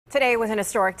Today was an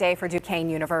historic day for Duquesne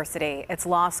University. Its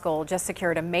law school just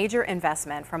secured a major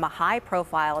investment from a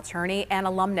high-profile attorney and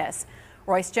alumnus.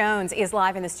 Royce Jones is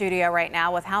live in the studio right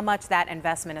now with how much that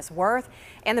investment is worth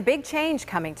and the big change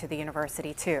coming to the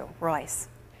university, too. Royce.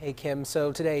 Hey, Kim.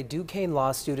 So today, Duquesne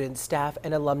law students, staff,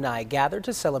 and alumni gathered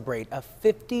to celebrate a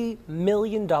 $50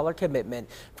 million commitment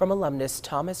from alumnus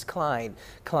Thomas Klein.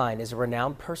 Klein is a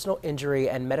renowned personal injury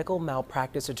and medical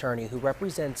malpractice attorney who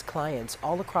represents clients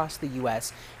all across the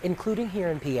U.S., including here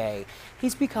in PA.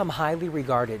 He's become highly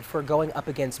regarded for going up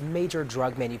against major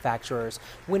drug manufacturers,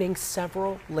 winning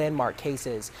several landmark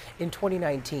cases. In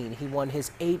 2019, he won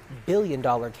his $8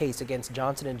 billion case against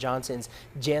Johnson & Johnson's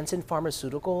Janssen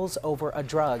Pharmaceuticals over a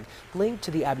drug linked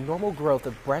to the abnormal growth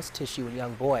of breast tissue in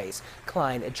young boys.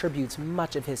 Klein attributes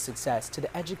much of his success to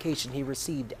the education he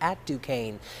received at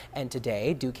Duquesne. And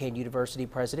today, Duquesne University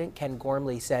President Ken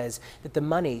Gormley says that the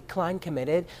money Klein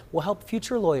committed will help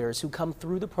future lawyers who come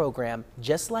through the program,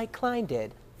 just like Klein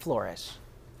did, flourish.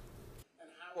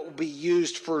 It will be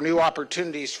used for new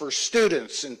opportunities for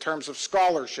students in terms of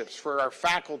scholarships, for our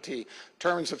faculty, in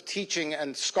terms of teaching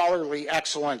and scholarly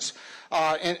excellence,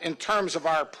 in terms of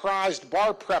our prized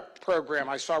bar prep program.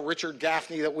 I saw Richard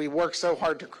Gaffney that we worked so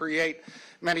hard to create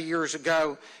many years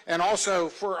ago, and also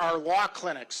for our law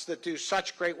clinics that do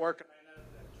such great work.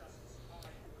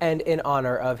 And in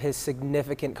honor of his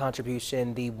significant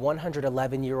contribution, the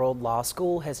 111-year-old law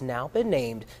school has now been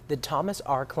named the Thomas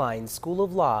R. Klein School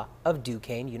of Law of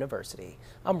Duquesne University.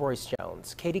 I'm Royce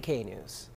Jones, KDKA News.